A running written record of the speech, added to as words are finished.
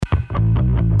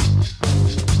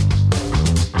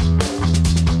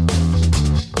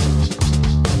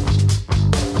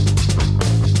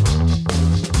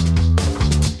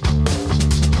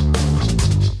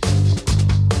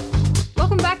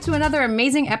another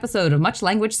amazing episode of Much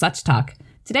Language Such Talk.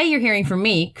 Today you're hearing from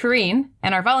me, Karine,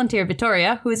 and our volunteer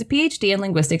Victoria, who is a PhD in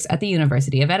linguistics at the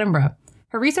University of Edinburgh.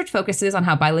 Her research focuses on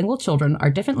how bilingual children are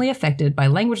differently affected by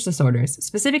language disorders,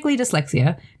 specifically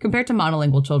dyslexia, compared to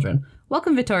monolingual children.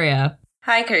 Welcome, Victoria.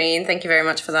 Hi, Karine. Thank you very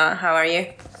much for that. How are you?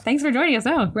 Thanks for joining us.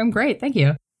 Oh, I'm great. Thank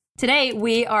you. Today,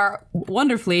 we are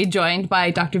wonderfully joined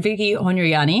by Dr. Vicky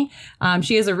Honyoriani.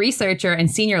 She is a researcher and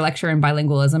senior lecturer in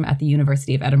bilingualism at the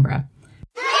University of Edinburgh.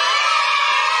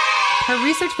 Her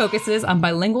research focuses on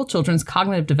bilingual children's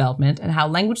cognitive development and how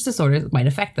language disorders might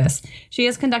affect this. She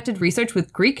has conducted research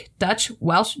with Greek, Dutch,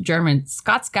 Welsh, German,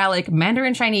 Scots Gaelic,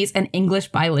 Mandarin Chinese, and English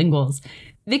bilinguals.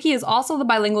 Vicky is also the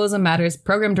Bilingualism Matters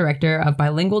Program Director of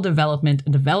Bilingual Development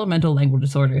and Developmental Language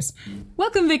Disorders.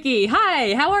 Welcome, Vicky.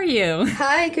 Hi, how are you?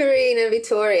 Hi, Karine and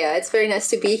Victoria. It's very nice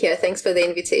to be here. Thanks for the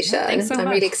invitation. Thanks so much.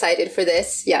 I'm really excited for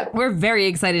this. Yeah. We're very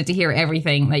excited to hear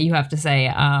everything that you have to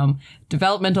say.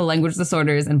 Developmental language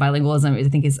disorders and bilingualism, I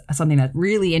think, is something that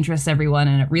really interests everyone,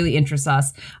 and it really interests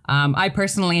us. I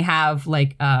personally have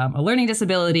a learning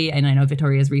disability, and I know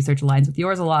Victoria's research aligns with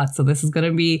yours a lot. So this is going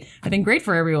to be, I think, great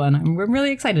for everyone. We're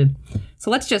really excited. So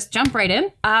let's just jump right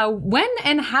in. When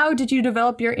and how did you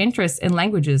develop your interest in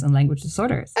languages and language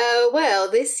disorders?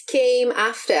 Well, this came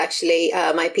after actually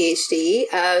my PhD.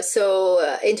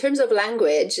 So in terms of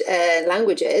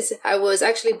languages, I was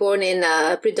actually born in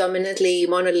a predominantly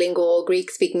monolingual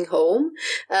Greek-speaking home.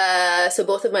 So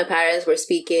both of my parents were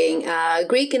speaking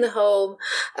Greek in the home,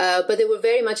 but they were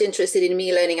very much interested in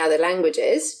me learning other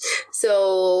languages.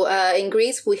 So in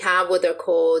Greece, we have what they're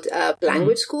called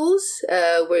language schools,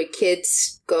 where kids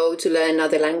go to learn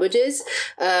other languages.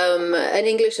 And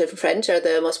English and French are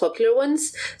the most popular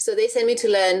ones. So they sent me to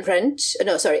learn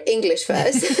English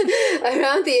first,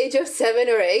 around the age of 7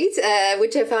 or 8,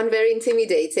 which I found very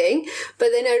intimidating. But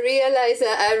then I realized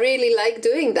that I really like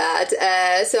doing that.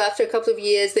 So after a couple of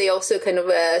years, they also kind of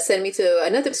sent me to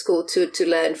another school to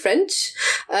learn French.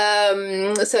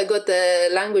 So I got the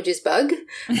languages bug.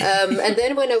 And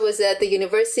then when I was at the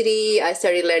university, I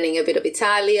started learning a bit of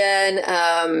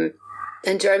Italian,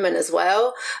 and German as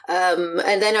well.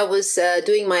 And then I was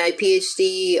doing my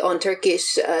PhD on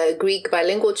Turkish, Greek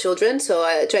bilingual children. So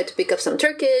I tried to pick up some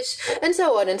Turkish and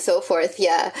so on and so forth.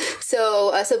 Yeah.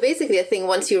 So basically, I think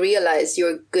once you realize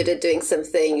you're good at doing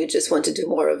something, you just want to do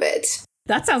more of it.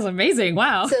 That sounds amazing.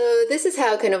 Wow. So this is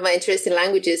how kind of my interest in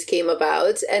languages came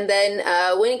about. And then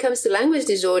when it comes to language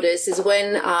disorders is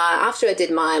when after I did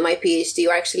my PhD,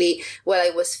 or actually while I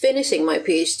was finishing my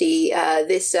PhD,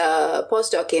 this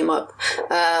postdoc came up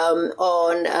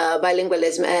on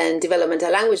bilingualism and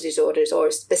developmental language disorders, or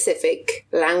specific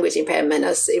language impairment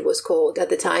as it was called at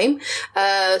the time.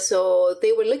 So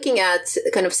they were looking at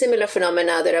kind of similar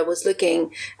phenomena that I was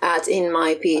looking at in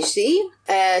my PhD.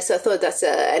 So I thought that's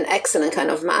an excellent kind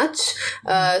of match.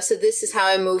 So this is how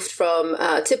I moved from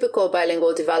typical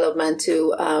bilingual development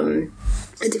to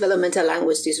developmental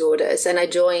language disorders. And I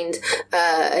joined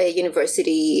a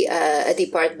university, a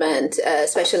department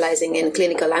specializing in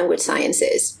clinical language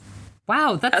sciences.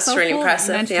 Wow, that's so really cool.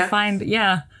 impressive. To find,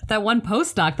 that one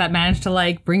postdoc that managed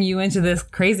to bring you into this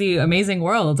crazy, amazing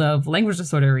world of language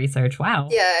disorder research. Wow.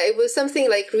 Yeah, it was something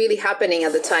really happening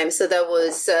at the time. So that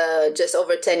was just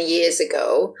over 10 years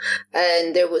ago.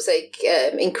 And there was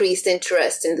increased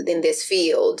interest in this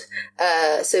field.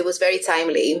 So it was very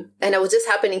timely. And I was just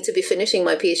happening to be finishing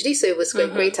my PhD. So it was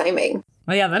great timing.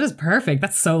 Well, yeah, that is perfect.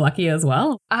 That's so lucky as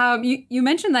well. You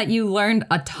mentioned that you learned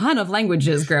a ton of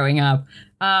languages growing up.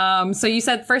 So you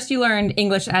said first you learned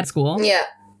English at school. Yeah.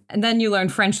 And then you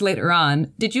learned French later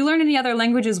on. Did you learn any other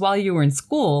languages while you were in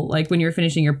school, like when you were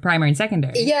finishing your primary and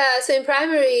secondary? Yeah, so in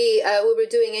primary, we were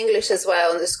doing English as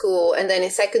well in the school. And then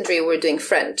in secondary, we were doing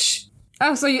French.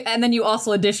 Oh, so and then you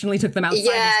also additionally took them outside of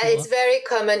school. It's very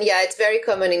common. Yeah, it's very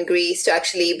common in Greece to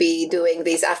actually be doing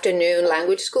these afternoon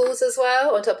language schools as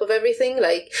well, on top of everything.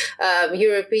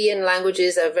 European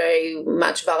languages are very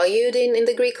much valued in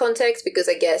the Greek context, because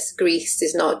I guess Greece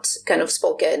is not kind of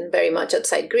spoken very much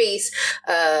outside Greece,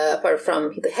 apart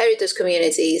from the heritage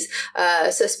communities.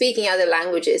 So speaking other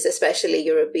languages, especially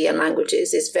European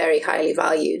languages, is very highly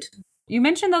valued. You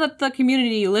mentioned, though, that the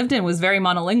community you lived in was very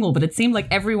monolingual, but it seemed like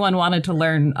everyone wanted to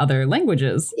learn other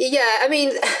languages. Yeah, I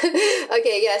mean,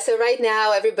 okay, yeah. So right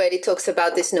now, everybody talks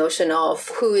about this notion of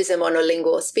who is a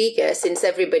monolingual speaker, since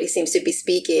everybody seems to be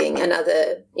speaking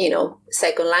another,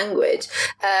 second language.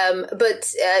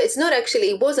 But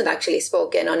it wasn't actually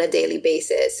spoken on a daily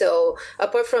basis. So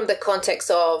apart from the context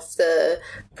of the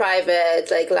private,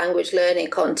 language learning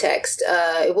context,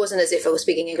 it wasn't as if I was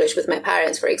speaking English with my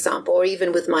parents, for example, or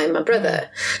even with my brother. other.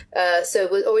 So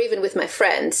it was, or even with my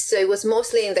friends. So it was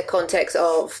mostly in the context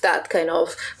of that kind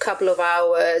of couple of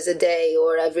hours a day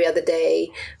or every other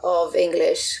day of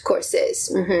English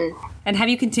courses. Mm-hmm. And have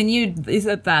you continued, is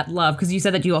it that love? Because you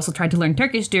said that you also tried to learn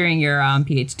Turkish during your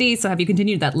PhD. So have you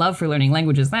continued that love for learning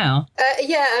languages now?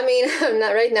 Yeah, I mean,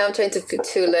 right now I'm trying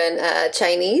to learn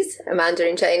Chinese,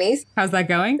 Mandarin Chinese. How's that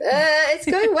going? It's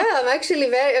going well. I'm actually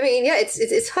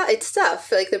it's hard. It's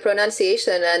tough. Like the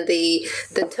pronunciation and the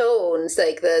tones,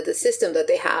 like the system that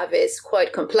they have is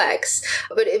quite complex,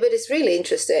 but it's really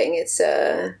interesting. It's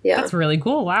That's really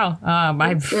cool. Wow.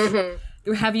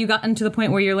 Have you gotten to the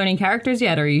point where you're learning characters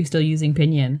yet, or are you still using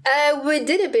Pinyin? We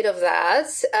did a bit of that,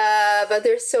 but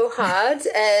they're so hard.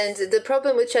 And the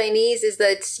problem with Chinese is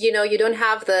that, you don't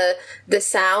have the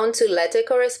sound to letter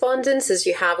correspondence as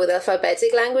you have with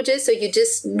alphabetic languages. So you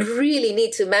just really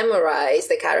need to memorize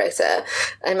the character.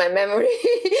 And my memory,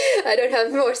 I don't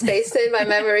have more space in my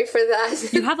memory for that.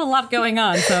 You have a lot going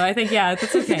on, so I think,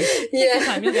 that's okay. Take your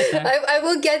time, you'll get there. I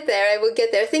will get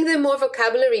there. I think the more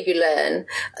vocabulary you learn,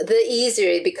 the easier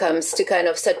it becomes to kind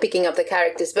of start picking up the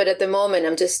characters. But at the moment,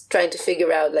 I'm just trying to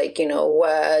figure out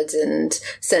words and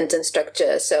sentence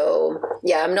structure. So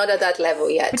yeah, I'm not at that level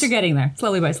yet. But you're getting there,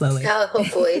 slowly by slowly.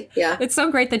 Hopefully, yeah. It's so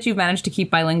great that you've managed to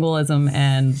keep bilingualism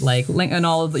and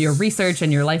all of your research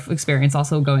and your life experience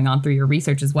also going on through your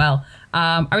research as well.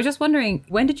 I was just wondering,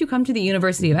 when did you come to the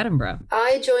University of Edinburgh?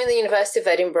 I joined the University of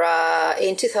Edinburgh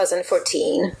in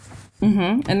 2014.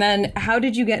 Mm-hmm. And then how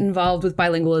did you get involved with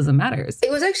Bilingualism Matters? It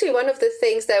was actually one of the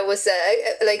things that was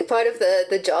part of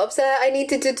the jobs that I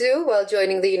needed to do while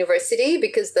joining the university,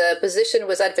 because the position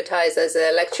was advertised as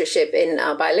a lectureship in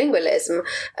bilingualism.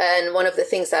 And one of the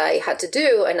things I had to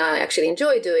do, and I actually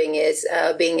enjoy doing, is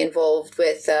being involved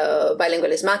with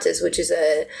Bilingualism Matters, which is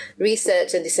a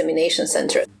research and dissemination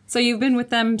center. So you've been with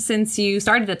them since you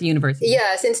started at the university?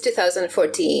 Yeah, since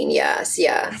 2014, yes,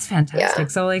 yeah. That's fantastic. Yeah.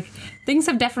 So things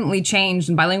have definitely changed,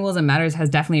 and Bilingualism Matters has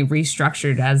definitely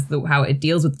restructured as how it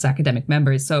deals with its academic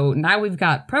members. So now we've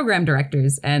got program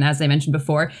directors, and as I mentioned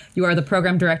before, you are the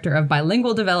program director of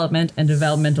bilingual development and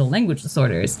developmental language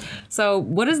disorders. So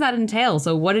what does that entail?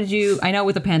 So what did you, I know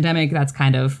with the pandemic, that's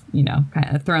kind of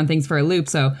thrown things for a loop.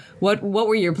 So what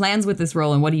were your plans with this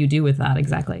role, and what do you do with that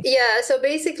exactly? Yeah, so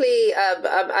basically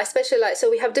I specialize,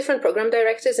 so we have different program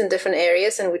directors in different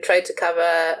areas, and we try to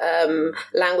cover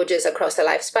languages across the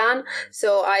lifespan.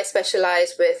 So I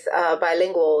specialize with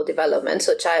bilingual development,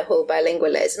 so childhood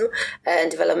bilingualism and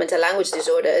developmental language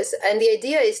disorders. And the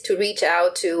idea is to reach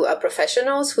out to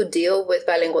professionals who deal with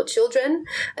bilingual children.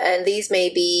 And these may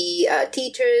be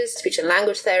teachers, speech and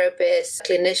language therapists,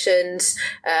 clinicians,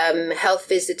 health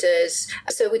visitors.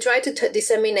 So we try to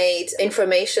disseminate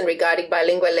information regarding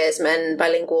bilingualism and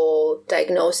bilingual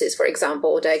diagnosis, for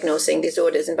example, diagnosing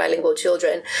disorders in bilingual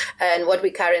children, and what we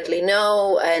currently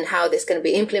know and how this can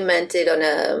be implemented on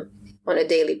a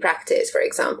daily practice, for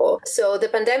example. So the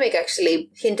pandemic actually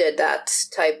hindered that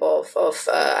type of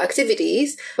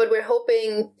activities, but we're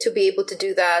hoping to be able to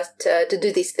do that, to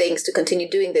do these things, to continue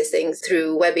doing these things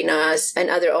through webinars and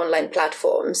other online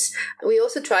platforms. We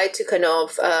also try to kind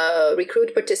of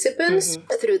recruit participants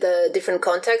through the different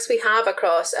contacts we have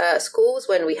across schools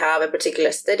when we have a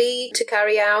particular study to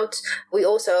carry out. We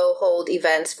also hold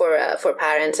events for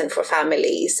parents and for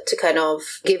families to kind of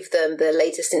give them the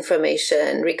latest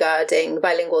information regarding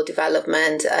bilingual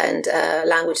development and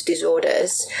language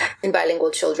disorders in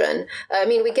bilingual children. I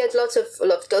mean, we get lots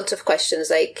of questions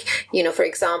like, for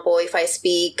example, if I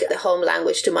speak the home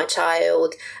language to my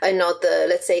child and not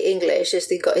let's say English, is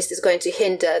this going to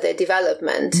hinder their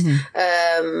development?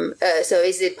 So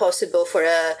is it possible for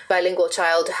a bilingual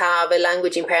child to have a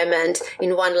language impairment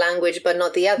in one language but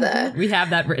not the other? We have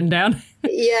that written down.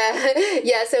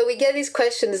 Yeah. So we get these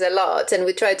questions a lot, and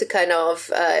we try to kind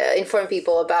of inform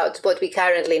people about what we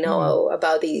currently know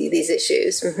about these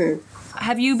issues.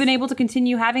 Have you been able to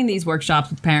continue having these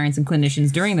workshops with parents and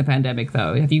clinicians during the pandemic,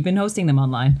 though? Have you been hosting them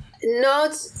online?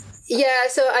 Yeah,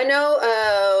 so I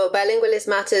know Bilingualism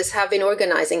Matters have been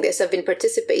organizing this, have been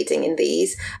participating in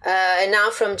these. And now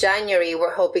from January,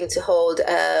 we're hoping to hold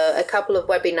a couple of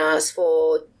webinars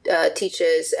for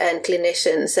teachers and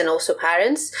clinicians and also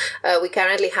parents. We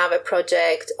currently have a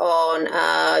project on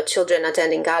children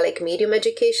attending Gaelic medium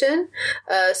education.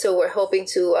 So we're hoping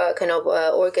to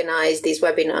organize these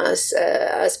webinars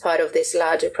as part of this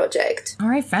larger project. All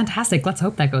right, fantastic. Let's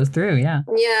hope that goes through, yeah.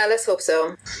 Yeah, let's hope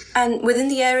so. And within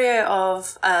the area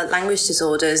of language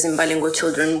disorders in bilingual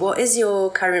children, what is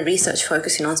your current research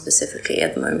focusing on specifically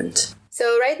at the moment?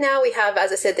 So right now we have,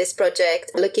 as I said, this project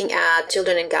looking at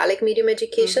children in Gaelic medium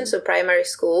education, so primary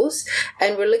schools,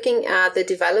 and we're looking at the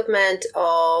development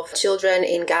of children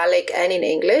in Gaelic and in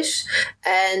English.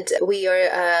 And we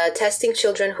are testing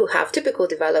children who have typical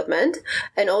development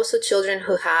and also children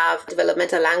who have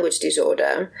developmental language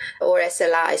disorder or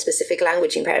SLI, specific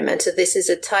language impairment. So this is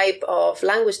a type of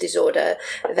language disorder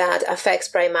that affects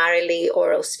primarily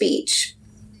oral speech.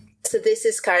 So this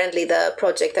is currently the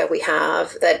project that we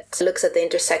have that looks at the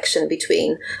intersection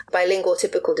between bilingual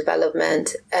typical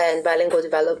development and bilingual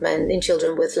development in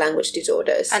children with language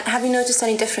disorders. And have you noticed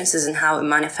any differences in how it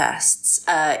manifests,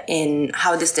 in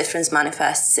how this difference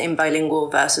manifests in bilingual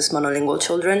versus monolingual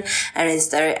children? And is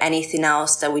there anything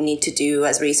else that we need to do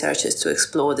as researchers to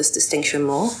explore this distinction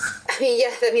more?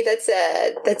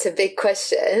 That's a big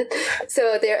question.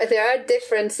 So there are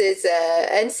differences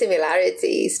and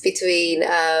similarities between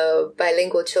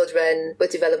bilingual children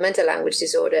with developmental language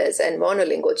disorders and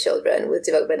monolingual children with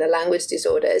developmental language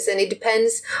disorders. And it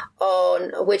depends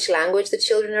on which language the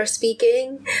children are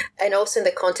speaking. And also in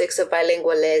the context of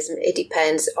bilingualism, it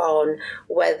depends on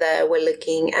whether we're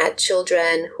looking at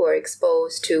children who are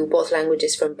exposed to both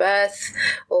languages from birth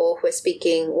or who are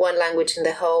speaking one language in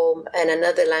the home and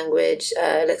another language,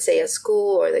 let's say at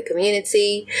school or the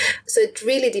community. So it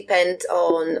really depends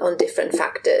on different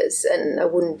factors. And I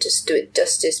wouldn't just do it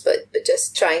justice, but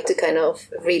just trying to kind of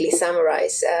really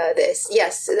summarize this.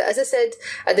 Yes, as I said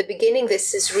at the beginning,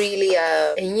 this is really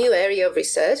a new area of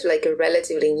research, like a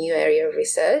relatively new area of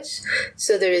research.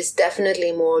 So there is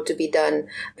definitely more to be done.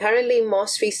 Apparently,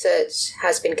 most research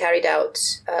has been carried out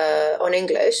on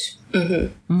English.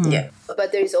 Mm-hmm. Mm-hmm. Yeah.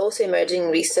 But there is also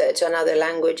emerging research on other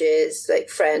languages like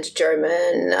French,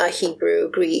 German,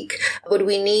 Hebrew, Greek. But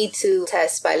we need to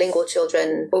test bilingual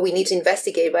children, or we need to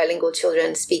investigate bilingual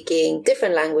children speaking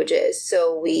different languages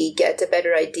so we get a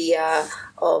better idea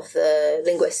of the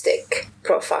linguistic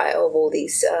profile of all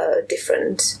these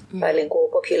different bilingual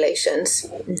populations.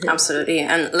 Mm-hmm. Absolutely.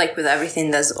 And like with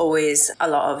everything, there's always a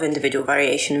lot of individual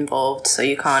variation involved, so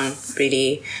you can't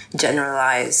really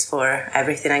generalize for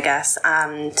everything, I guess.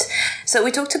 And so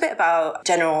we talked a bit about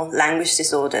general language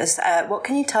disorders. What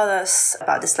can you tell us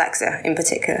about dyslexia in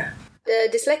particular?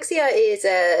 Dyslexia is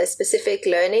a specific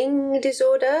learning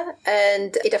disorder,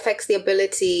 and it affects the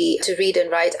ability to read and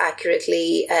write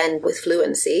accurately and with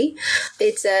fluency.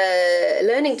 It's a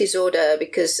learning disorder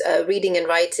because reading and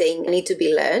writing need to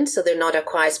be learned, so they're not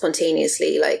acquired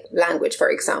spontaneously, like language, for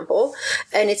example.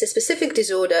 And it's a specific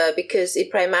disorder because it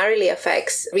primarily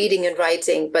affects reading and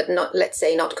writing, but not, let's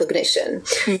say, not cognition.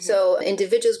 Mm-hmm. So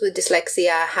individuals with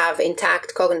dyslexia have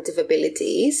intact cognitive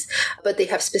abilities, but they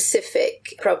have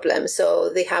specific problems.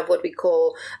 So they have what we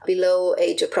call below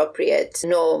age appropriate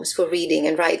norms for reading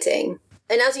and writing.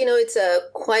 And as you know, it's a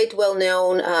quite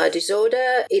well-known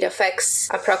disorder. It affects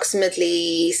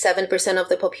approximately 7% of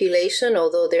the population,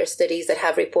 although there are studies that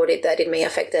have reported that it may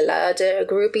affect a larger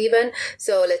group even.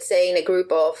 So let's say in a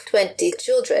group of 20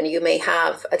 children, you may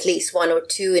have at least one or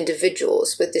two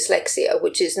individuals with dyslexia,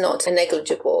 which is not a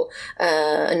negligible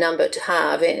number to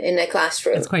have in a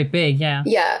classroom. It's quite big, yeah.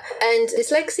 Yeah. And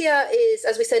dyslexia is,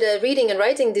 as we said, a reading and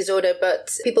writing disorder,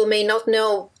 but people may not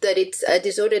know that it's a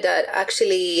disorder that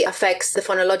actually affects the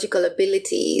phonological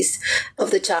abilities of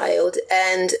the child.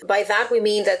 And by that, we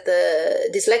mean that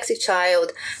the dyslexic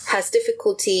child has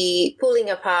difficulty pulling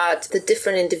apart the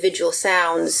different individual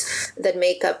sounds that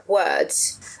make up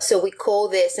words. So we call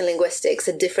this in linguistics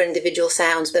the different individual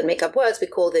sounds that make up words. We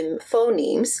call them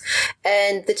phonemes.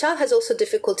 And the child has also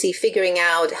difficulty figuring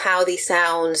out how these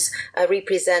sounds are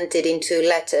represented into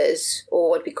letters, or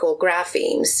what we call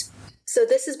graphemes. So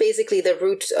this is basically the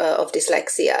root of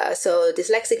dyslexia. So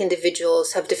dyslexic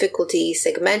individuals have difficulty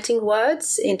segmenting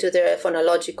words into their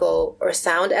phonological or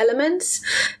sound elements,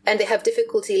 and they have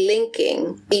difficulty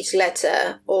linking each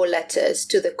letter or letters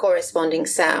to the corresponding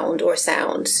sound or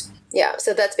sounds. Yeah,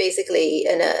 so that's basically,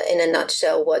 in a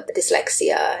nutshell, what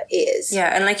dyslexia is.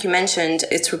 Yeah, and like you mentioned,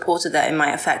 it's reported that it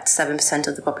might affect 7%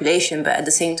 of the population, but at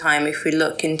the same time, if we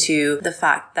look into the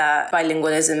fact that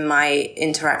bilingualism might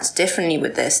interact differently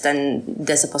with this, then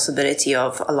there's a possibility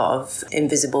of a lot of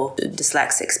invisible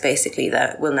dyslexics, basically,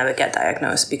 that will never get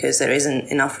diagnosed because there isn't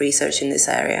enough research in this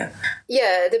area.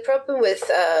 Yeah, the problem with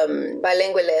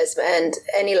bilingualism and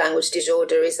any language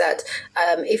disorder is that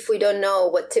if we don't know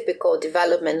what typical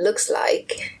development looks looks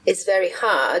like, it's very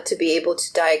hard to be able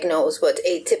to diagnose what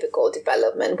atypical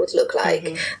development would look like.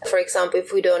 Mm-hmm. For example,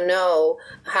 if we don't know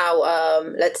how,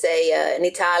 let's say, an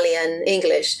Italian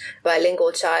English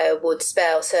bilingual child would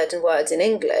spell certain words in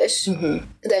English, mm-hmm.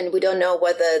 then we don't know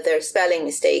whether their spelling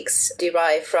mistakes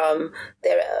derive from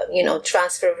their,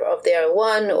 transfer of their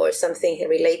one, or something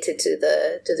related to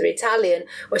the Italian,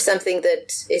 or something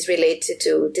that is related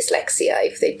to dyslexia,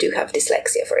 if they do have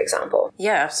dyslexia, for example.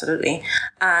 Yeah, absolutely.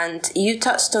 And you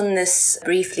touched on this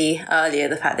briefly earlier,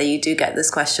 the fact that you do get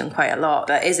this question quite a lot,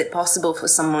 but is it possible for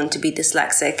someone to be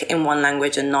dyslexic in one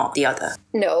language and not the other?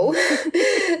 No.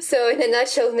 So in a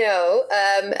nutshell, no.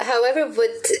 However,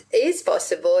 what is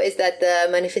possible is that the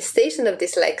manifestation of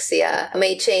dyslexia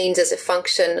may change as a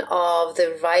function of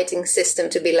the writing system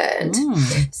to be learned.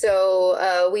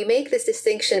 So we make this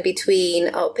distinction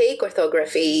between opaque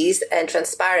orthographies and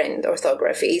transparent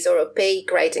orthographies, or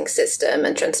opaque writing system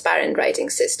and transparent writing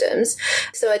systems.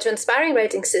 So a transparent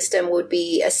writing system would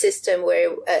be a system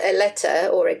where a letter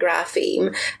or a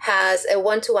grapheme has a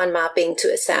one-to-one mapping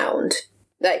to a sound.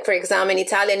 Like, for example, in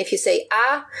Italian, if you say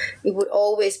a, it would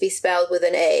always be spelled with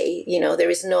an a. There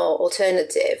is no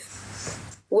alternative.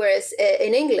 Whereas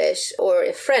in English or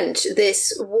in French,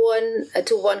 this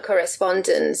one-to-one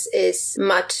correspondence is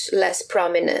much less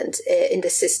prominent in the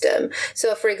system.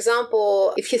 So, for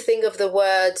example, if you think of the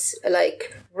words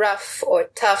like rough or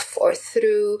tough or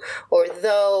through or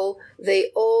though,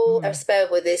 they all are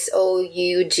spelled with this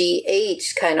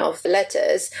O-U-G-H kind of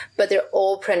letters, but they're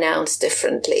all pronounced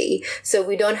differently. So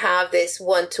we don't have this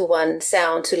one-to-one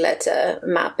sound to letter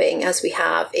mapping as we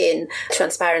have in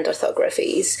transparent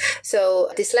orthographies.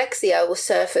 So dyslexia will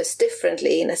surface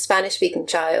differently in a Spanish-speaking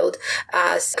child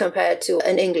as compared to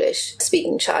an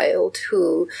English-speaking child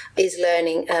who is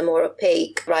learning a more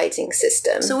opaque writing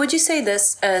system. So would you say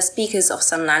that speakers of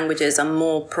some languages are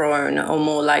more prone or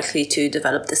more likely to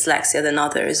develop dyslexia than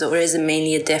others, or is it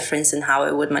mainly a difference in how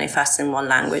it would manifest in one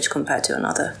language compared to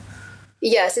another?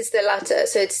 Yes, it's the latter.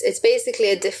 So it's basically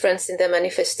a difference in the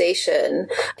manifestation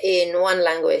in one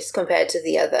language compared to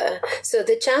the other. So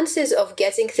the chances of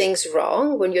getting things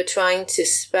wrong when you're trying to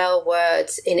spell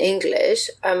words in English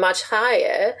are much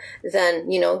higher than,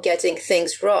 getting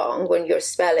things wrong when you're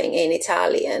spelling in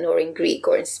Italian or in Greek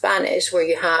or in Spanish, where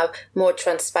you have more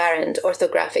transparent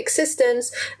orthographic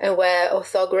systems and where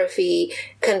orthography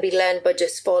can be learned by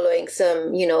just following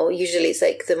some, usually it's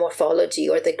like the morphology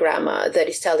or the grammar that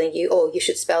is telling you, you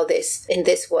should spell this in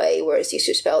this way, whereas you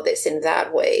should spell this in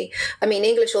that way. I mean,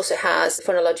 English also has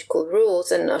phonological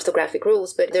rules and orthographic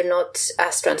rules, but they're not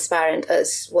as transparent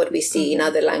as what we see in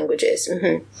other languages.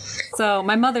 Mm-hmm. So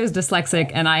my mother's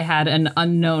dyslexic, and I had an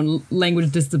unknown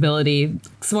language disability,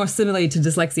 more similarly to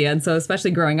dyslexia. And so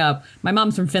especially growing up, my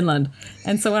mom's from Finland.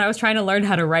 And so when I was trying to learn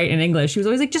how to write in English, she was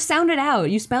always like, just sound it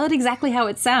out. You spell it exactly how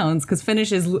it sounds, because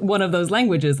Finnish is one of those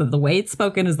languages that the way it's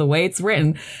spoken is the way it's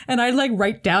written. And I'd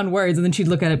write down words, and then she'd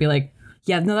look at it and be like,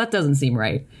 yeah, no, that doesn't seem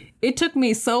right. It took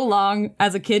me so long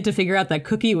as a kid to figure out that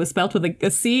cookie was spelled with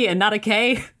a C and not a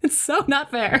K. It's so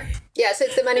not fair. Yeah, so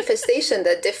it's the manifestation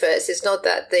that differs. It's not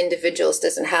that the individuals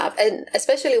doesn't have. And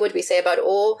especially what we say about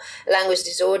all language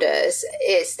disorders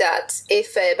is that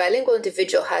if a bilingual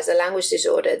individual has a language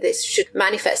disorder, this should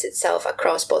manifest itself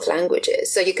across both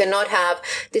languages. So you cannot have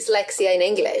dyslexia in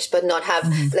English, but not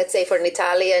have, let's say for an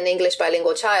Italian English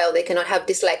bilingual child, they cannot have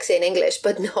dyslexia in English,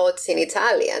 but not in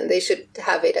Italian. They should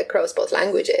have it across both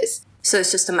languages. So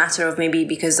it's just a matter of maybe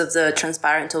because of the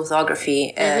transparent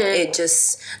orthography,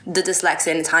 the dyslexia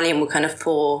in Italian will kind of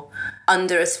fall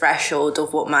under a threshold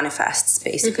of what manifests,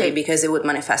 basically, because it would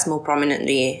manifest more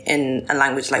prominently in a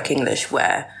language like English,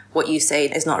 where what you say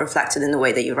is not reflected in the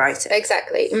way that you write it.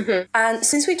 Exactly. Mm-hmm. And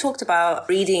since we talked about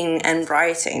reading and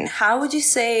writing, how would you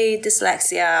say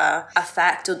dyslexia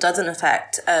affect or doesn't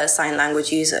affect sign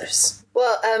language users?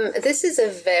 Well, this is a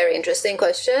very interesting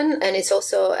question, and it's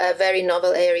also a very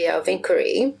novel area of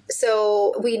inquiry.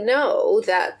 So we know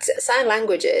that sign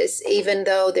languages, even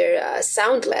though they're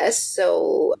soundless,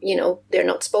 so, they're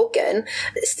not spoken,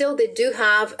 still they do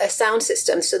have a sound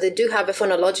system. So they do have a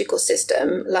phonological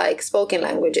system like spoken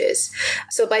languages.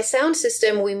 So by sound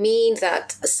system, we mean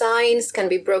that signs can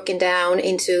be broken down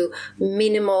into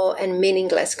minimal and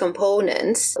meaningless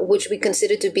components, which we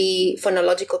consider to be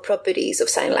phonological properties of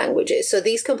sign languages. So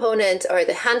these components are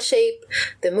the hand shape,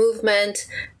 the movement,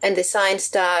 and the sign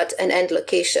start and end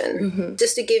location. Mm-hmm.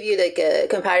 Just to give you a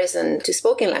comparison to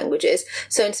spoken languages.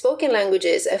 So in spoken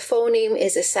languages, a phoneme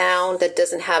is a sound that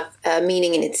doesn't have a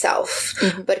meaning in itself,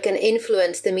 but can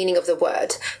influence the meaning of the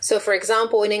word. So for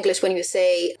example, in English, when you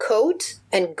say coat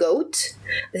and goat,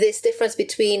 this difference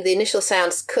between the initial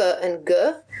sounds k and g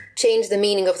change the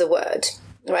meaning of the word.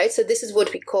 right? So this is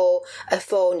what we call a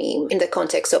phoneme in the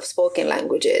context of spoken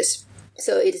languages.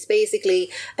 So it is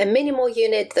basically a minimal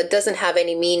unit that doesn't have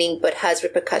any meaning but has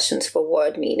repercussions for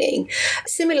word meaning.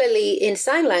 Similarly, in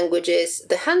sign languages,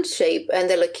 the hand shape and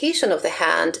the location of the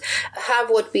hand have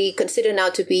what we consider now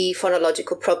to be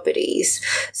phonological properties.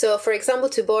 So, for example,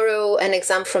 to borrow an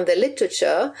example from the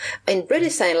literature, in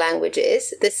British Sign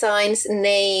Languages, the signs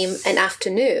name and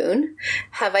afternoon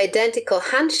have identical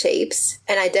hand shapes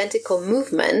and identical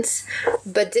movements,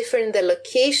 but different in the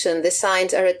location the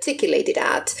signs are articulated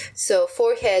at. So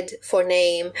forehead for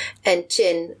name and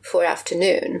chin for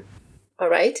afternoon. All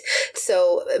right.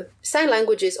 So sign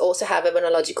languages also have a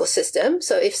phonological system.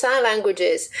 So if sign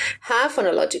languages have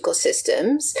phonological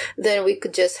systems, then we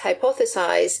could just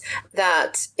hypothesize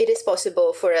that it is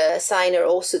possible for a signer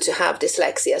also to have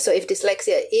dyslexia. So if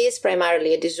dyslexia is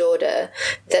primarily a disorder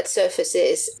that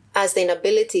surfaces as the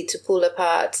inability to pull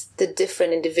apart the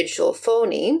different individual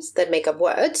phonemes that make up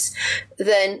words,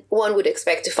 then one would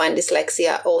expect to find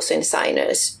dyslexia also in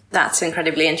signers. That's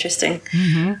incredibly interesting.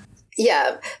 Mm-hmm.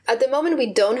 Yeah. At the moment,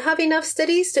 we don't have enough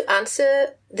studies to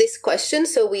answer this question,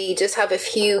 so we just have a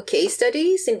few case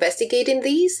studies investigating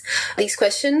these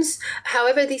questions.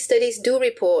 However, these studies do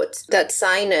report that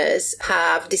signers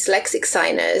dyslexic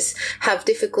signers have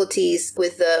difficulties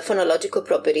with the phonological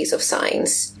properties of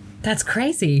signs. That's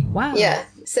crazy. Wow. Yeah.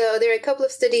 So there are a couple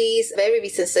of studies, very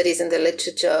recent studies in the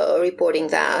literature reporting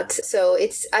that. So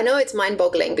I know it's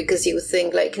mind-boggling because you would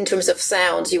think, like, in terms of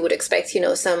sounds, you would expect,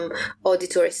 some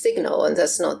auditory signal, and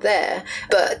that's not there.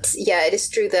 But yeah, it is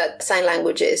true that sign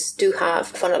languages do have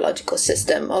a phonological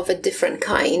system of a different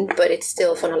kind, but it's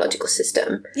still a phonological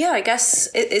system. Yeah, I guess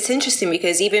it's interesting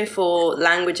because even for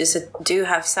languages that do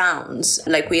have sounds,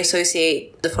 like, we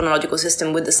associate the phonological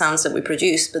system with the sounds that we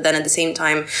produce, but then at the same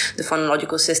time, the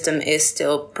phonological system is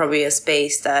still probably a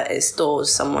space that is stored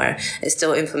somewhere. It's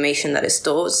still information that is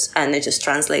stored, and it just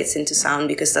translates into sound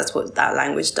because that's what that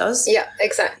language does. Yeah,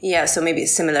 exactly. Yeah, so maybe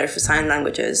it's similar for sign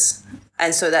languages.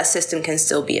 And so that system can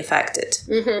still be affected.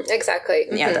 Mm-hmm, exactly.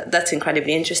 Mm-hmm. Yeah, that's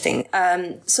incredibly interesting.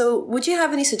 So would you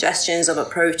have any suggestions of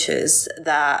approaches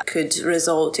that could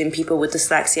result in people with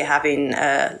dyslexia having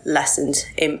a lessened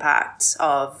impact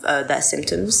of their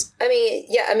symptoms?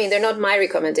 I mean, they're not my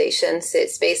recommendations.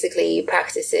 It's basically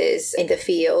practices in the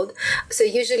field. So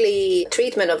usually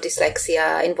treatment of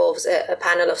dyslexia involves a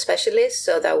panel of specialists.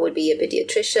 So that would be a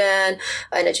pediatrician,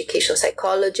 an educational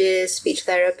psychologist, speech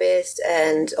therapist,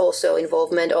 and also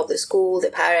involvement of the school,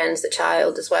 the parents, the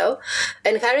child as well.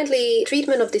 And currently,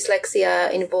 treatment of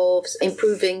dyslexia involves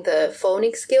improving the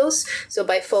phonic skills. So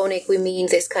by phonic, we mean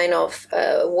this kind of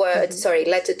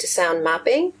letter to sound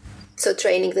mapping. So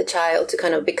training the child to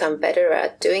kind of become better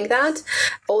at doing that.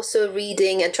 Also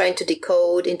reading and trying to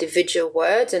decode individual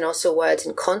words and also words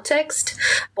in context.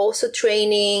 Also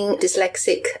training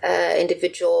dyslexic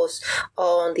individuals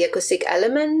on the acoustic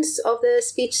elements of the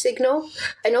speech signal.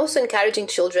 And also encouraging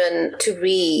children to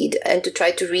read and to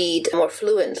try to read more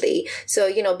fluently.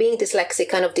 So, being dyslexic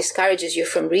kind of discourages you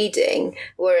from reading,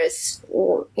 whereas,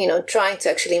 trying to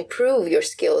actually improve your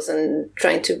skills and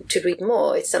trying to read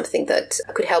more is something that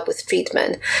could help with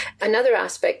treatment. Another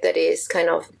aspect that is kind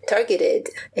of targeted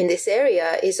in this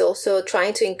area is also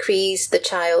trying to increase the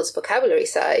child's vocabulary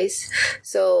size.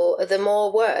 So the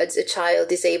more words a child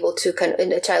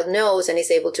knows and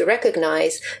is able to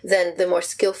recognize, then the more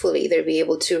skillfully they'll be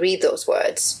able to read those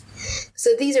words.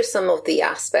 So these are some of the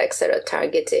aspects that are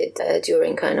targeted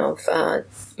during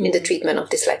in the treatment of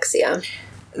dyslexia.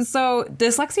 So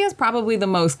dyslexia is probably the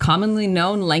most commonly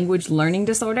known language learning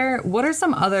disorder. What are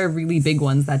some other really big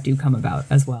ones that do come about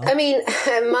as well? I mean,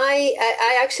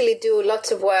 I actually do lots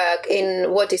of work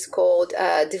in what is called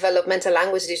developmental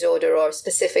language disorder or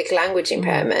specific language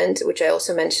impairment, which I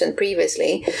also mentioned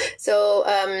previously. So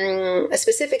a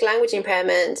specific language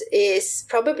impairment is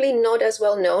probably not as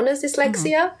well known as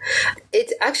dyslexia.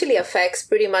 It actually affects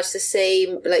pretty much the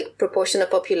same proportion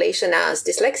of population as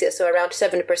dyslexia, so around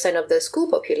 7% of the school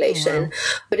population.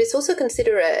 But it's also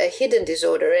considered a hidden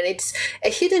disorder, and it's a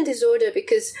hidden disorder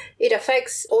because it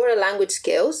affects oral language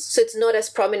skills. So it's not as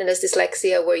prominent as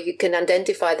dyslexia, where you can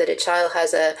identify that a child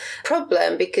has a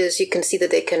problem because you can see that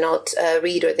they cannot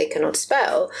read or they cannot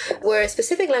spell. Whereas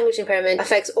specific language impairment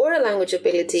affects oral language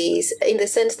abilities in the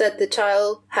sense that the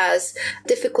child has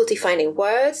difficulty finding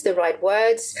words, the right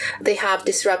words. They have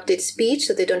disrupted speech,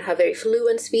 so they don't have very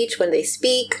fluent speech when they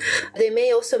speak. They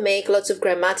may also make lots of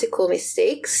grammatical mistakes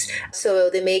mistakes. So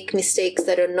they make mistakes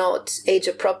that are not age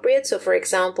appropriate. So for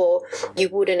example, you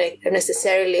wouldn't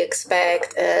necessarily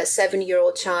expect a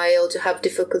 7-year-old child to have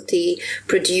difficulty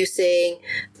producing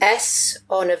S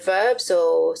on a verb.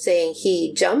 So saying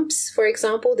he jumps, for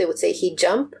example, they would say he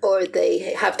jump, or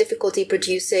they have difficulty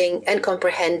producing and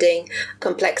comprehending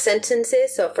complex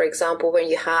sentences. So for example, when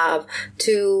you have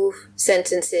two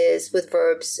sentences with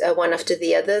verbs one after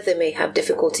the other, they may have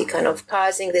difficulty kind of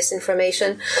parsing this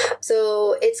information.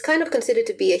 So it's kind of considered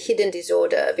to be a hidden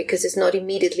disorder because it's not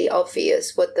immediately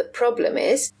obvious what the problem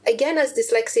is. Again, as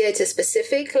dyslexia, it's a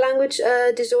specific language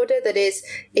disorder. That is,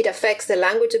 it affects the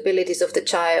language abilities of the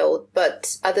child,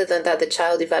 but other than that, the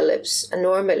child develops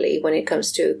normally when it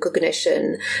comes to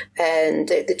cognition, and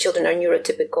the children are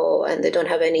neurotypical and they don't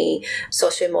have any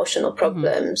socio-emotional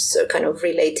problems kind of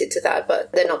related to that,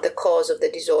 but they're not the cause of the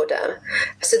disorder.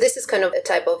 So this is kind of a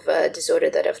type of disorder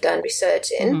that I've done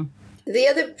research in. The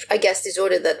other, I guess,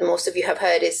 disorder that most of you have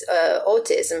heard is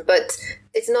autism, but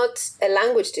it's not a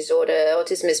language disorder.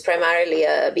 Autism is primarily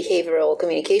a behavioral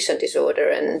communication disorder,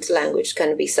 and language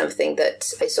can be something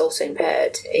that is also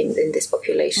impaired in this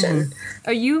population.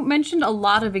 You mentioned a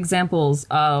lot of examples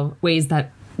of ways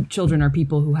that children or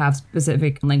people who have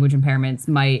specific language impairments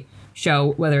might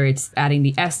show, whether it's adding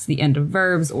the S to the end of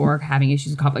verbs or having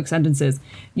issues with complex sentences.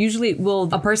 Usually, will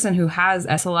a person who has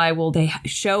SLI, will they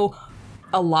show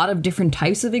a lot of different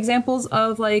types of examples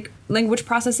of like language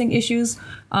processing issues,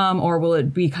 or will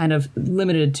it be kind of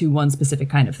limited to one specific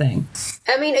kind of thing?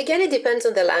 I mean, again, it depends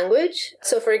on the language.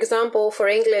 So for example, for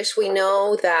English, we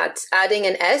know that adding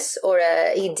an S or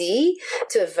a ED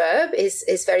to a verb is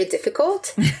very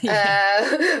difficult.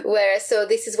 So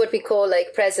this is what we call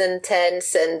like present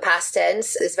tense and past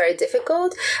tense is very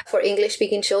difficult for English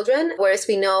speaking children. Whereas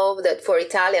we know that for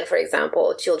Italian, for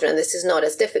example, children, this is not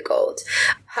as difficult.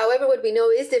 However, what we know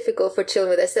is difficult for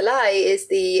children with SLI is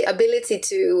the ability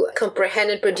to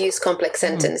comprehend and produce complex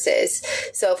sentences.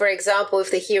 So, for example,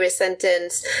 if they hear a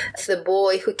sentence, the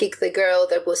boy who kicked the girl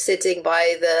that was sitting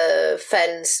by the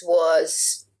fence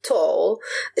was tall.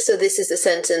 So this is a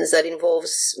sentence that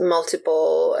involves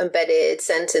multiple embedded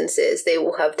sentences. They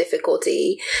will have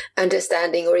difficulty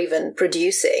understanding or even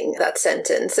producing that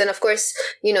sentence. And of course,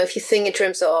 if you think in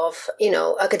terms of,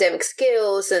 academic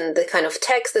skills and the kind of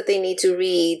text that they need to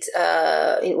read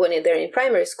when they're in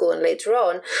primary school and later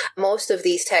on, most of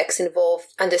these texts involve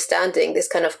understanding this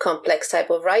kind of complex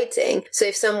type of writing. So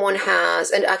if someone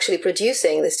has, and actually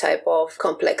producing this type of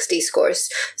complex discourse,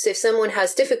 so if someone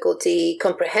has difficulty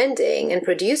comprehending and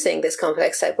producing this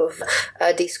complex type of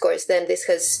discourse, then this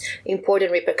has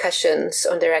important repercussions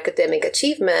on their academic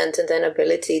achievement and then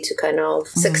ability to kind of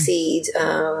succeed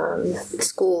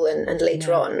school and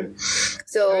later on.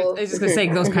 So I was just going to say,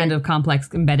 those kind of complex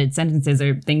embedded sentences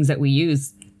are things that we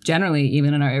use generally,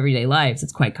 even in our everyday lives.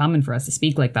 It's quite common for us to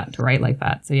speak like that, to write like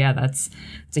that. So yeah, it's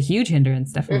a huge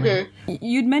hindrance, definitely.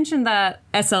 You'd mentioned that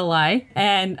SLI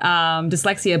and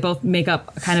dyslexia both make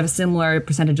up kind of a similar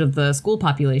percentage of the school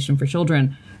population for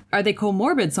children. Are they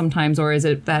comorbid sometimes, or is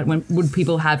it that would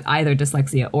people have either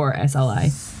dyslexia or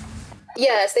SLI?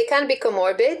 Yes, they can be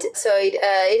comorbid. So it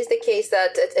is the case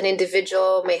that an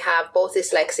individual may have both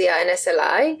dyslexia and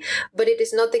SLI, but it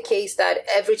is not the case that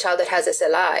every child that has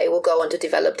SLI will go on to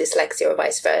develop dyslexia or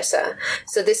vice versa.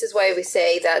 So this is why we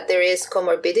say that there is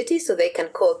comorbidity, so they can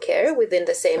co-occur within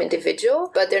the same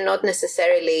individual, but they're not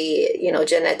necessarily,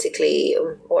 genetically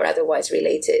or otherwise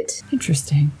related.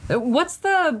 Interesting. What's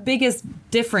the biggest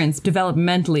difference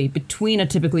developmentally between a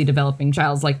typically developing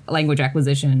child's like language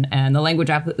acquisition and the language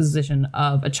acquisition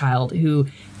of a child who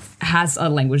has a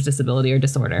language disability or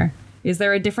disorder? Is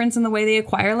there a difference in the way they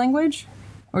acquire language,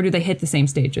 or do they hit the same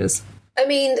stages? I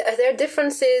mean, there are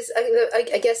differences.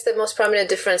 I guess the most prominent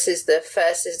difference is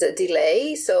the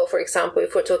delay. So, for example,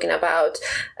 if we're talking about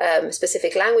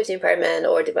specific language impairment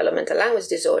or developmental language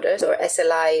disorders or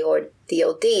SLI or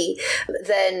DLD,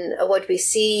 then what we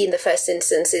see in the first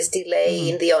instance is delay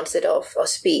in the onset of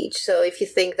speech. So if you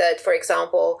think that, for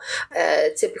example,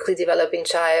 a typically developing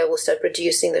child will start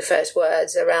producing the first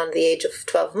words around the age of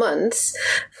 12 months,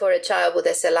 for a child with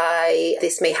SLI,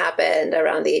 this may happen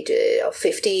around the age of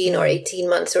 15 or 18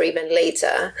 months or even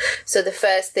later. So the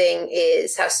first thing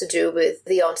has to do with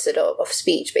the onset of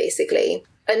speech, basically.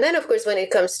 And then, of course, when it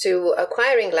comes to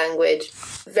acquiring language,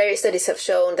 Various studies have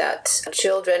shown that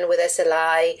children with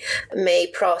SLI may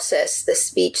process the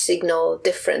speech signal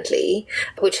differently,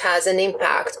 which has an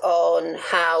impact on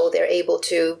how they're able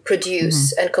to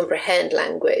produce and comprehend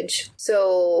language.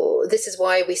 So this is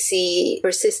why we see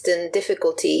persistent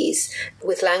difficulties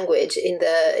with language in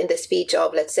the speech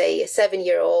of, let's say, a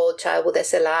 7-year-old child with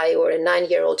SLI or a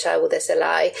 9-year-old child with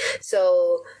SLI.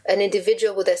 So an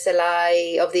individual with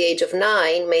SLI of the age of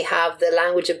 9 may have the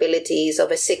language abilities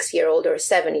of a 6-year-old or a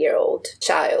 7-year-old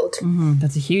child.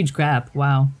 That's a huge gap.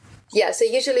 Wow. Yeah, so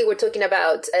usually we're talking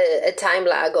about a time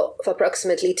lag of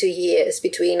approximately 2 years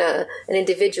between an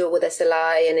individual with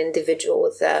SLI and an individual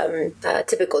with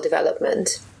typical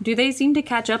development. Do they seem to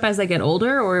catch up as they get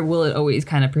older, or will it always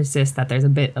kind of persist that there's a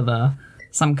bit of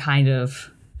some kind of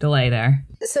delay there?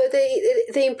 So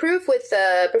they improve with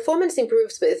performance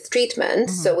improves with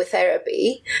treatment, so with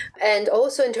therapy, and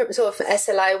also in terms of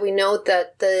SLI, we know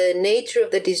that the nature of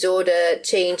the disorder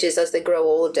changes as they grow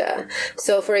older.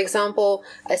 So, for example,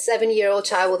 a 7-year-old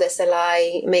child with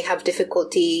SLI may have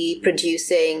difficulty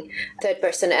producing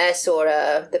third-person S or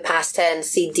the past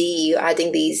tense CD,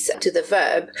 adding these to the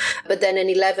verb. But then an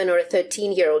 11 or a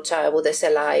 13-year-old child with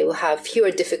SLI will have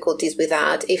fewer difficulties with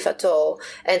that, if at all,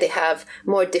 and they have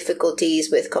more difficulties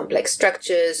with complex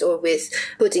structures or with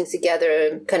putting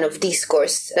together kind of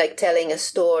discourse, like telling a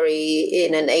story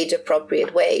in an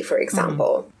age-appropriate way, for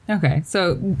example. Okay,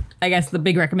 so I guess the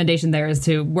big recommendation there is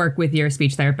to work with your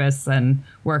speech therapists and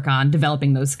work on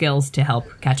developing those skills to help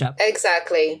catch up.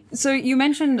 Exactly. So you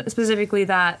mentioned specifically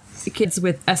that kids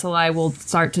with SLI will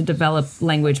start to develop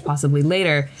language possibly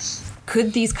later.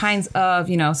 Could these kinds of,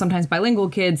 sometimes bilingual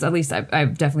kids, at least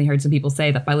I've definitely heard some people say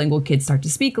that bilingual kids start to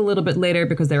speak a little bit later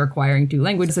because they're acquiring 2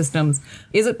 language systems.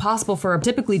 Is it possible for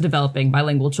typically developing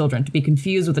bilingual children to be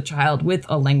confused with a child with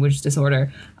a language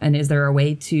disorder? And is there a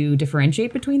way to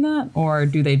differentiate between that, or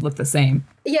do they look the same?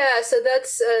 Yeah, so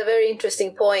that's a very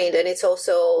interesting point, and it's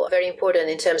also very important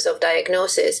in terms of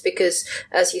diagnosis because,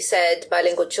 as you said,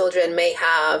 bilingual children may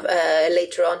have a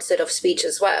later onset of speech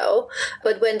as well.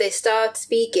 But when they start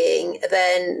speaking,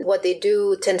 then what they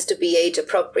do tends to be age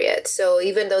appropriate. So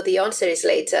even though the onset is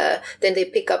later, then they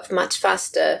pick up much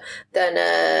faster than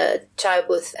a child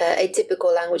with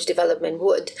atypical language development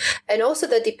would. And also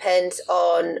that depends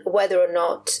on whether or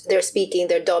not they're speaking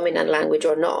their dominant language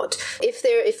or not.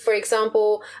 If, for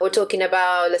example, we're talking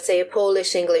about, let's say, a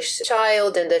Polish-English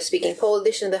child and they're speaking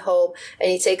Polish in the home and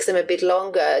it takes them a bit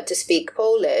longer to speak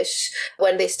Polish.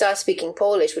 When they start speaking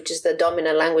Polish, which is the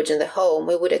dominant language in the home,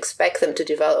 we would expect them to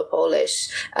develop Polish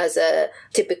as a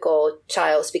typical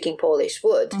child speaking Polish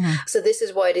would. So this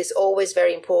is why it is always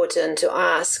very important to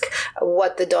ask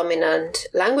what the dominant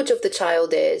language of the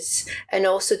child is, and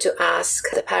also to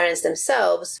ask the parents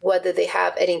themselves whether they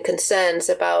have any concerns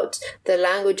about the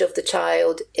language of the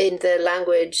child in the language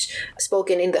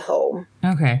spoken in the home.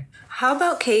 Okay. How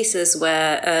about cases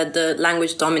where the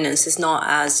language dominance is not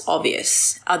as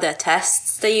obvious? Are there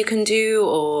tests that you can do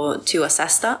or to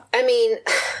assess that? I mean,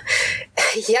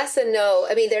 yes and no.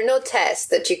 I mean, there are no tests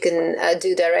that you can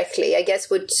do directly. I guess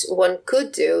what one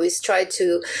could do is try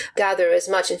to gather as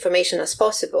much information as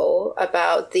possible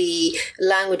about the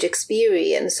language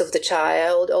experience of the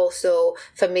child, also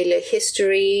familiar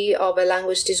history of a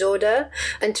language disorder,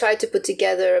 and try to put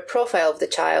together a profile of the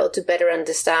child to better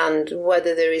understand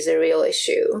whether there is a real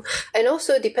issue. And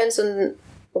also it depends on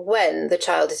when the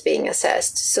child is being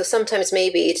assessed. So sometimes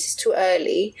maybe it's too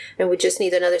early and we just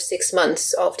need another 6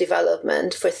 months of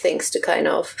development for things to kind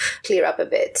of clear up a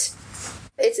bit.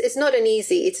 It's not an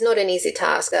easy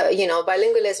task.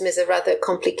 Bilingualism is a rather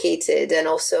complicated and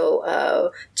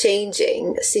also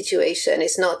changing situation.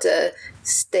 It's not a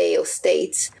stale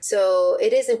state. So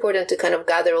it is important to kind of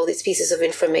gather all these pieces of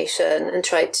information and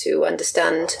try to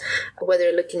understand whether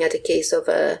you're looking at a case of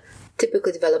a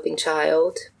typically developing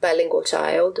child, bilingual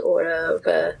child, or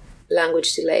a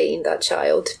language delay in that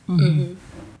child.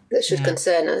 That should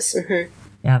concern us.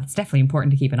 Yeah, it's definitely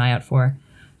important to keep an eye out for.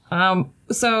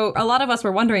 So a lot of us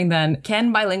were wondering then,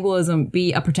 can bilingualism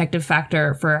be a protective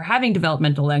factor for having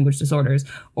developmental language disorders?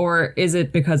 Or is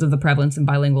it because of the prevalence in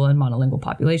bilingual and monolingual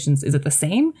populations? Is it the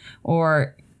same?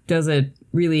 Or does it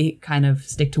really kind of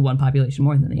stick to one population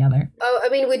more than the other? I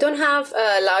mean, we don't have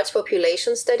large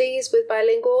population studies with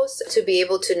bilinguals to be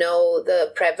able to know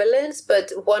the prevalence,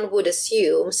 but one would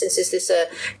assume, since this is a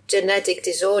genetic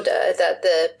disorder, that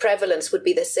the prevalence would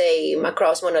be the same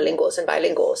across monolinguals and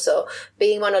bilinguals. So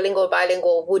being monolingual or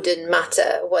bilingual wouldn't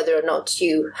matter whether or not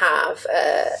you have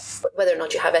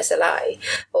SLI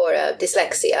or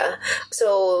dyslexia.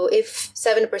 So if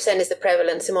 7% is the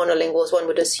prevalence in monolinguals, one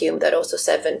would assume that also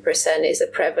 7% is is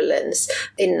a prevalence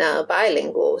in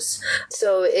bilinguals.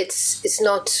 So it's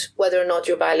not whether or not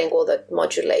you're bilingual that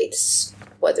modulates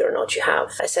whether or not you have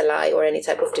SLI or any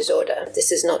type of disorder.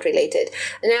 This is not related.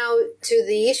 Now, to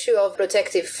the issue of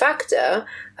protective factor,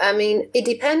 I mean, it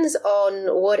depends on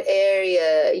what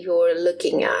area you're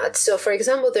looking at. So, for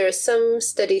example, there are some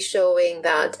studies showing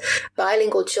that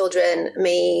bilingual children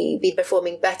may be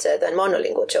performing better than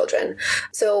monolingual children.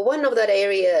 So one of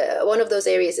those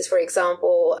areas is, for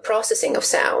example, processing of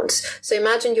sounds. So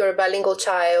imagine you're a bilingual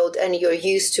child and you're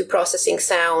used to processing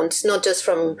sounds, not just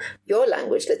from your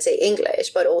language, let's say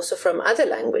English, but also from other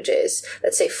languages,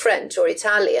 let's say French or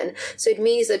Italian. So it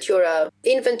means that your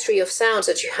inventory of sounds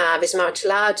that you have is much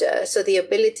larger. So the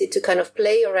ability to kind of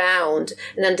play around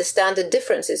and understand the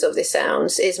differences of the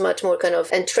sounds is much more kind of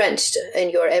entrenched in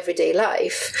your everyday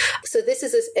life. So this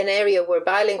is an area where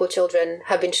bilingual children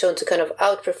have been shown to kind of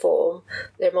outperform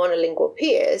their monolingual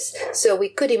peers. So we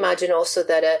could imagine also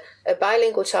that a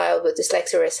bilingual child with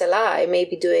dyslexia or SLI may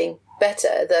be doing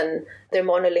better than their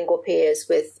monolingual peers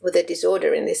with a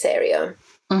disorder in this area.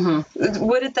 Mm-hmm.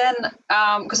 Would it then,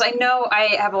 because I know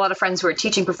I have a lot of friends who are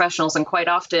teaching professionals, and quite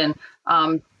often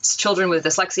children with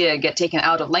dyslexia get taken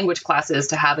out of language classes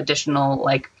to have additional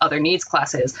other needs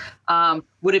classes.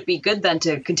 Would it be good then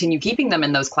to continue keeping them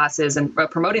in those classes and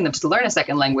promoting them to learn a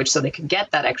second language so they could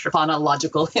get that extra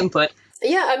phonological input?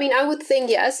 Yeah, I mean, I would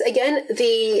think yes. Again,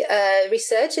 the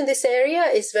research in this area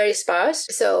is very sparse.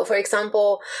 So, for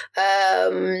example,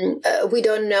 we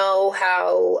don't know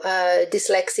how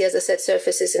dyslexia, as I said,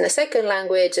 surfaces in a second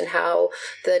language and how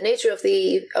the nature of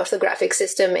the orthographic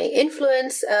system may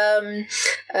influence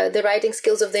the writing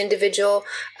skills of the individual.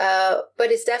 But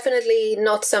it's definitely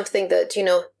not something that,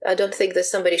 I don't think that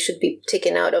somebody should be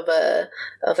taken out of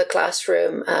a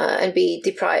classroom and be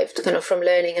deprived kind of from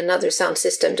learning another sound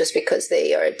system just because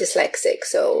they are dyslexic.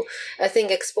 So I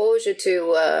think exposure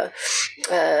to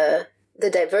the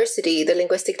diversity, the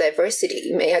linguistic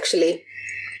diversity, may actually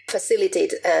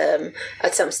facilitate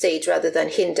at some stage rather than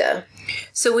hinder.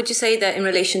 So would you say that in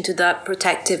relation to that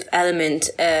protective element,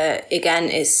 again,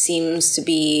 it seems to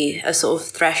be a sort of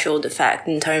threshold effect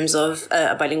in terms of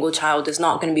a bilingual child is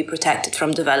not going to be protected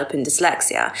from developing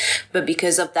dyslexia, but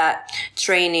because of that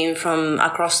training from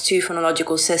across two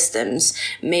phonological systems,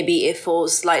 maybe it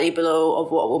falls slightly below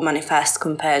of what will manifest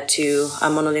compared to a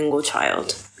monolingual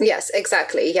child? Yes,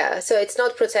 exactly. Yeah. So it's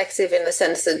not protective in the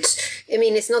sense that,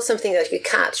 it's not something that you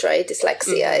catch, right?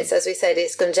 Dyslexia, mm-hmm. It's, as we said,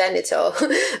 it's congenital.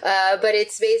 But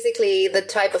it's basically the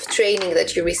type of training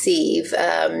that you receive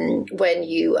when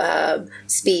you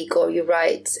speak or you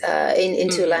write in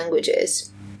two mm-hmm.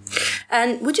 languages.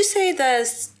 And would you say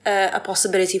there's a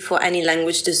possibility for any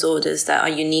language disorders that are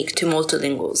unique to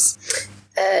multilinguals?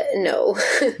 No.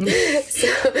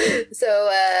 So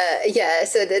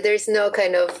there's no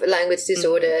kind of language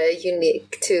disorder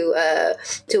unique to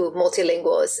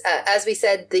multilinguals. As we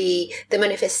said, the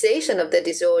manifestation of the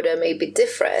disorder may be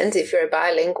different if you're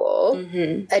bilingual,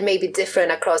 mm-hmm. and may be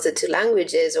different across the two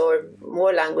languages or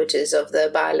more languages of the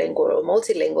bilingual or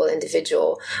multilingual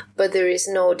individual, but there is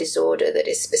no disorder that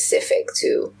is specific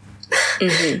to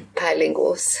mm-hmm.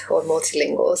 bilinguals or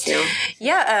multilinguals.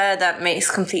 Yeah, that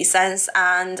makes complete sense.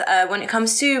 And when it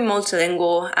comes to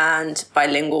multilingual and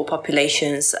bilingual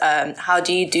populations, how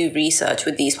do you do research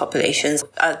with these populations?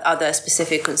 Are there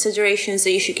specific considerations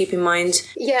that you should keep in mind?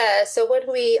 Yeah, so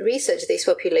when we research these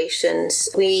populations,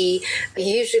 we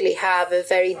usually have a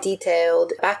very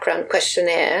detailed background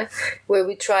questionnaire where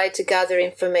we try to gather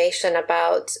information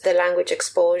about the language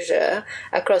exposure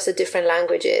across the different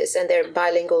languages and their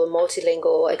bilingual or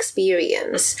multilingual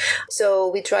experience. So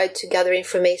we tried to gather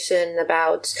information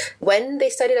about when they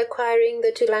started acquiring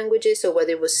the two languages, or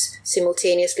whether it was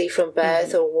simultaneously from birth,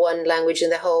 mm-hmm. or one language in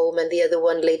the home and the other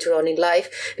one later on in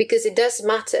life, because it does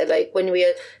matter. Like when we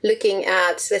are looking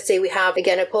at, let's say we have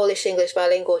again a Polish-English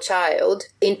bilingual child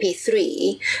in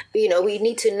P3, we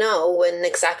need to know when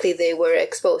exactly they were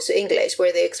exposed to English.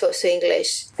 Were they exposed to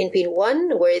English in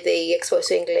P1? Were they exposed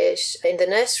to English in the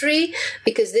nursery?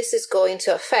 Because this is going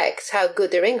to affect how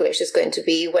good their English is going to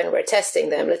be when we're testing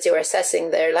them. Let's say we're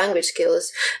assessing their language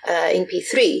skills in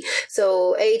P3.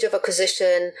 So age of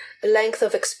acquisition, length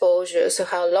of exposure, so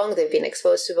how long they've been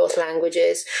exposed to both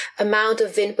languages, amount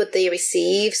of input they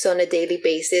receive, so on a daily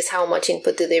basis, how much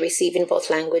input do they receive in both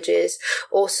languages,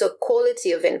 also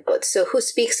quality of input, so who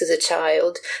speaks as a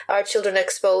child. Are children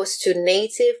exposed to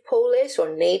native Polish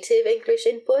or native English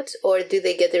input, or do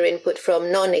they get their input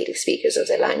from non-native speakers of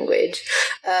the language?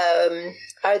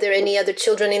 Are there any other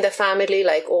children in the family,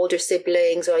 like older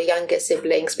siblings or younger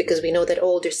siblings? Because we know that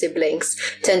older siblings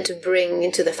tend to bring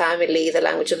into the family the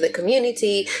language of the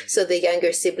community, so the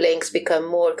younger siblings become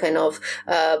more kind of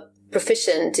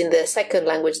proficient in the second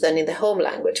language than in the home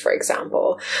language, for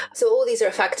example. So all these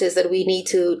are factors that we need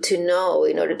to know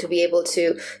in order to be able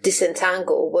to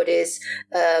disentangle what is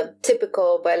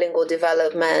typical bilingual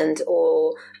development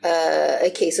or a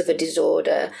case of a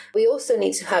disorder. We also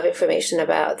need to have information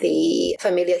about the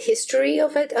familial history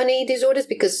of any disorders,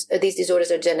 because these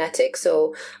disorders are genetic.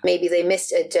 So maybe they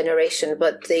missed a generation,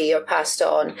 but they are passed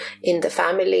on in the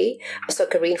family. So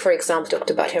Karine, for example, talked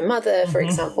about her mother, for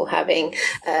example, having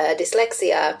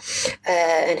dyslexia,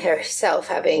 and herself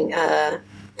having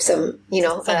some,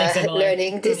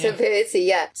 learning disability.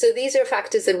 Yeah. So these are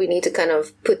factors that we need to kind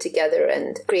of put together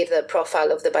and create the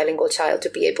profile of the bilingual child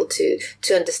to be able to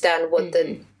understand what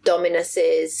the dominance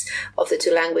is of the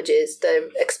two languages,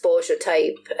 the exposure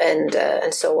type,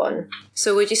 and so on.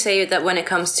 So would you say that when it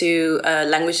comes to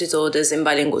language disorders in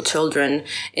bilingual children,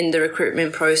 in the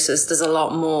recruitment process, there's a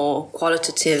lot more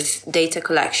qualitative data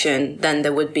collection than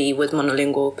there would be with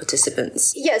monolingual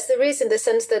participants? Yes, there is, in the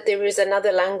sense that there is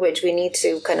another language we need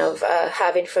to kind of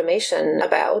have information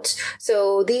about.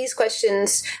 So these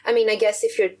questions, I mean, I guess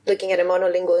if you're looking at a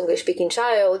monolingual English-speaking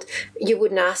child, you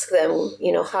wouldn't ask them,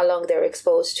 how long they're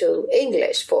exposed to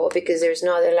English for, because there's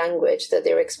no other language that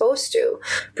they're exposed to,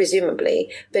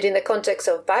 presumably. But in the context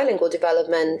of bilingual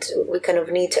development, we kind of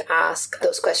need to ask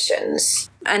those questions.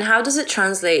 And how does it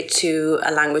translate to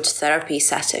a language therapy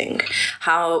setting?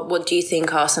 What do you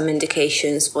think are some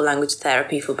indications for language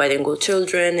therapy for bilingual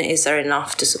children? Is there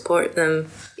enough to support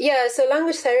them? Yeah, so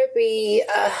language therapy,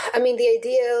 the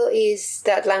ideal is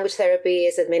that language therapy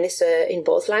is administered in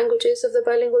both languages of the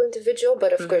bilingual individual,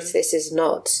 but of course this is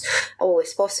not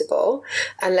always possible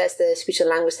unless the speech and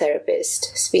language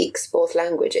therapist speaks both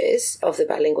languages of the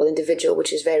bilingual individual,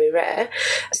 which is very rare.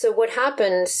 So what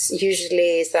happens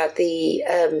usually is that the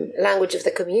language of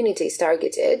the community is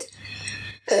targeted.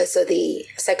 So the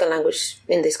second language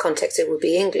in this context, it would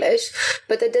be English,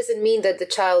 but that doesn't mean that the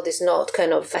child is not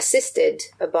kind of assisted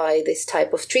by this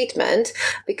type of treatment,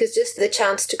 because just the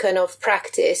chance to kind of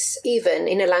practice, even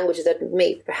in a language that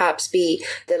may perhaps be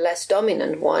the less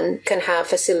dominant one, can have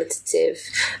facilitative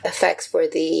effects for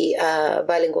the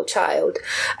bilingual child.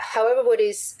 However, what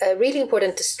is really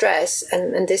important to stress,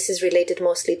 and this is related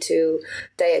mostly to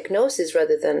diagnosis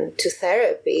rather than to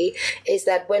therapy, is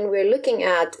that when we're looking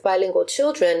at bilingual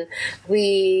children,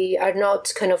 we are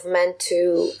not kind of meant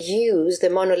to use the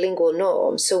monolingual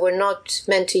norm. So we're not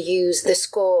meant to use the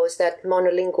scores that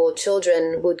monolingual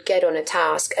children would get on a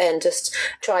task and just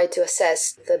try to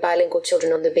assess the bilingual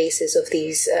children on the basis of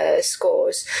these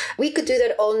scores. We could do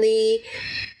that only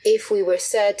if we were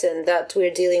certain that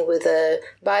we're dealing with a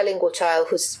bilingual child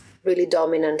who's really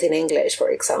dominant in English, for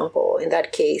example. In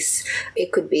that case,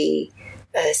 it could be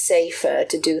safer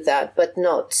to do that, but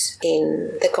not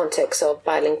in the context of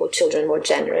bilingual children more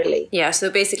generally. Yeah, so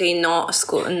basically not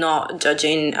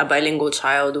judging a bilingual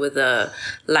child with a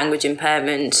language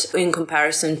impairment in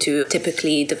comparison to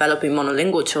typically developing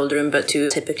monolingual children, but to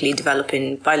typically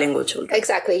developing bilingual children.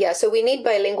 Exactly, yeah. So we need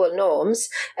bilingual norms,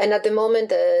 and at the moment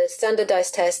the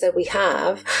standardized tests that we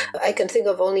have, I can think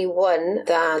of only one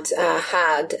that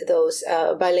had those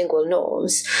bilingual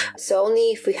norms. So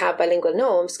only if we have bilingual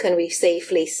norms can we safely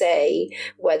say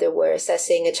whether we're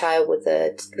assessing a child with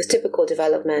typical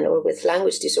development or with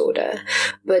language disorder.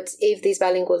 But if these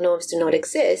bilingual norms do not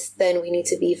exist, then we need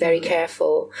to be very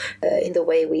careful in the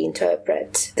way we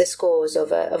interpret the scores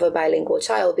of a bilingual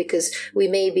child, because we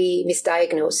may be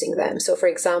misdiagnosing them. So, for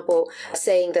example,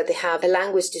 saying that they have a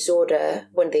language disorder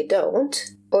when they don't,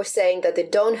 or saying that they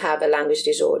don't have a language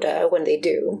disorder when they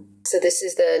do. So this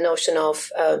is the notion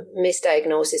of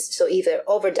misdiagnosis, so either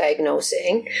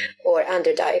overdiagnosing or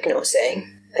underdiagnosing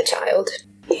a child.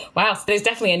 Wow, so there's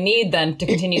definitely a need then to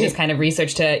continue this kind of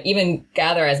research to even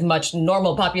gather as much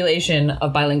normal population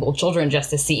of bilingual children just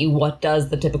to see what does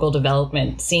the typical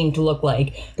development seem to look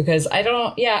like. Because I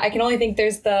can only think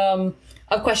there's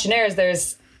of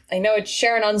questionnaires, I know it's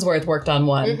Sharon Unsworth worked on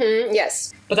one. Mm-hmm,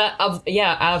 yes. But out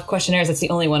of questionnaires, that's the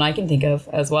only one I can think of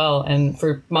as well. And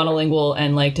for monolingual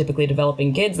and typically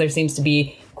developing kids, there seems to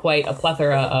be quite a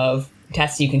plethora of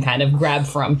tests you can kind of grab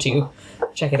from to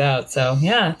check it out. So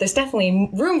yeah, there's definitely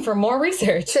room for more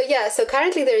research. So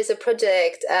currently there is a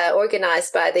project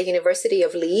organized by the University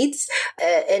of Leeds.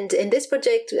 And in this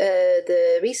project,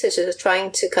 the researchers are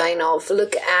trying to kind of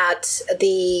look at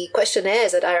the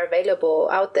questionnaires that are available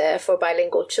out there for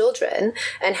bilingual children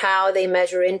and how they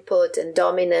measure input and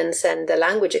dominance and the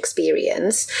language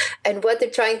experience. And what they're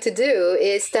trying to do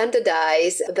is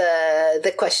standardize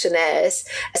the questionnaires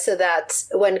so that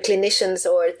when clinicians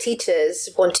or teachers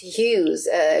want to use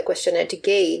a questionnaire to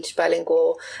gauge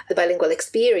the bilingual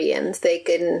experience, they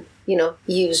can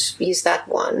use that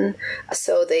one.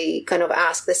 So they kind of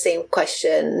ask the same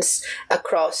questions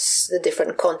across the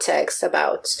different contexts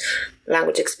about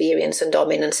language experience and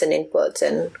dominance and input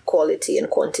and quality and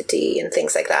quantity and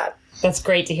things like that. That's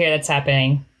great to hear that's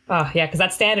happening. Oh, yeah, because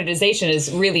that standardization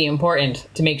is really important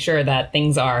to make sure that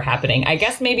things are happening. I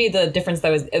guess maybe the difference,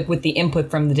 though, is with the input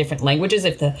from the different languages.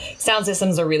 If the sound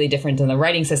systems are really different and the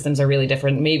writing systems are really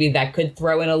different, maybe that could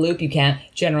throw in a loop. You can't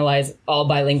generalize all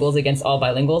bilinguals against all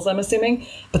bilinguals, I'm assuming.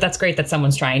 But that's great that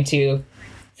someone's trying to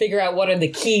figure out what are the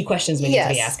key questions we need to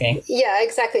be asking. Yeah,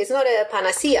 exactly. It's not a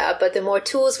panacea, but the more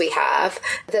tools we have,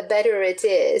 the better it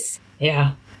is.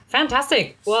 Yeah.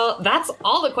 Fantastic. Well, that's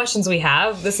all the questions we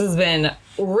have. This has been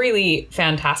really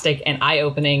fantastic and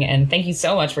eye-opening, and thank you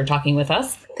so much for talking with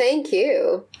us. Thank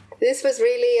you. This was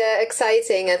really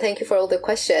exciting, and thank you for all the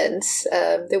questions.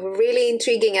 They were really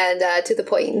intriguing and to the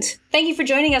point. Thank you for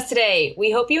joining us today.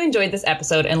 We hope you enjoyed this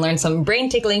episode and learned some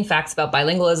brain-tickling facts about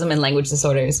bilingualism and language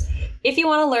disorders. If you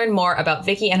want to learn more about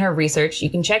Vicky and her research, you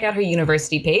can check out her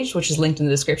university page, which is linked in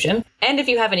the description. And if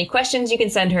you have any questions, you can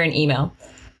send her an email.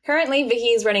 Currently, Vicky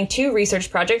is running 2 research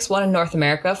projects, one in North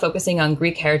America focusing on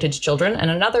Greek heritage children,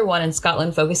 and another one in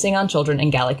Scotland focusing on children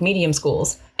in Gaelic medium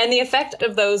schools, and the effect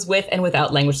of those with and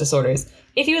without language disorders.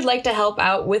 If you would like to help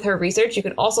out with her research, you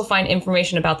can also find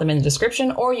information about them in the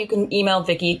description, or you can email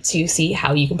Vicky to see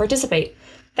how you can participate.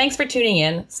 Thanks for tuning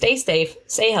in. Stay safe,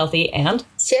 stay healthy, and...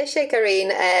 Cześć,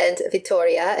 Karine and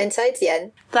Victoria, and 再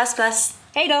见. Plus.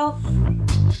 Hej då!